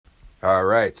All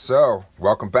right, so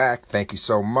welcome back. Thank you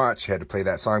so much. Had to play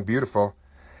that song, Beautiful.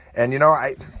 And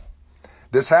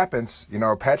this happens.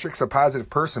 Patrick's a positive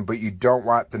person, but you don't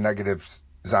want the negative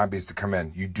zombies to come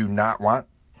in. You do not want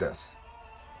this.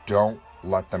 Don't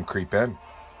let them creep in.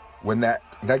 When that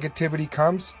negativity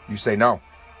comes, you say, no,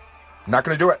 I'm not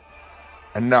going to do it.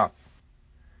 Enough.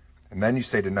 And then you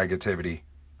say to negativity,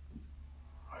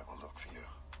 I will look for you.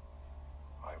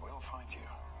 I will find you.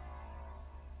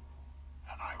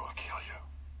 And I will kill you.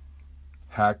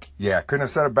 heck yeah. Couldn't have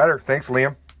said it better. Thanks,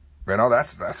 Liam.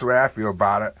 That's the way I feel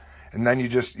about it. And then you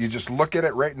just look at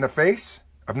it right in the face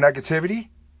of negativity.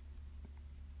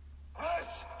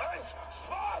 This is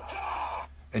Sparta!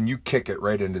 And you kick it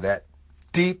right into that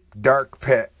deep, dark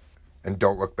pit and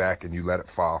don't look back and you let it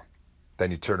fall.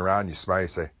 Then you turn around and you smile and you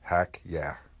say, heck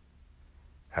yeah.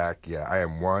 Heck yeah. I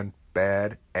am one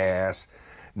bad-ass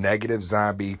negative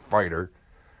zombie fighter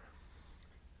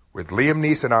with Liam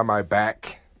Neeson on my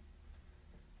back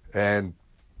and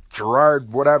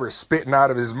Gerard, whatever, spitting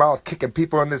out of his mouth, kicking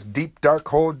people in this deep, dark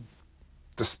hole of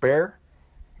despair,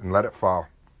 and let it fall.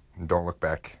 And don't look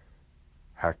back.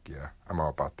 Heck yeah. I'm all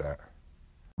about that.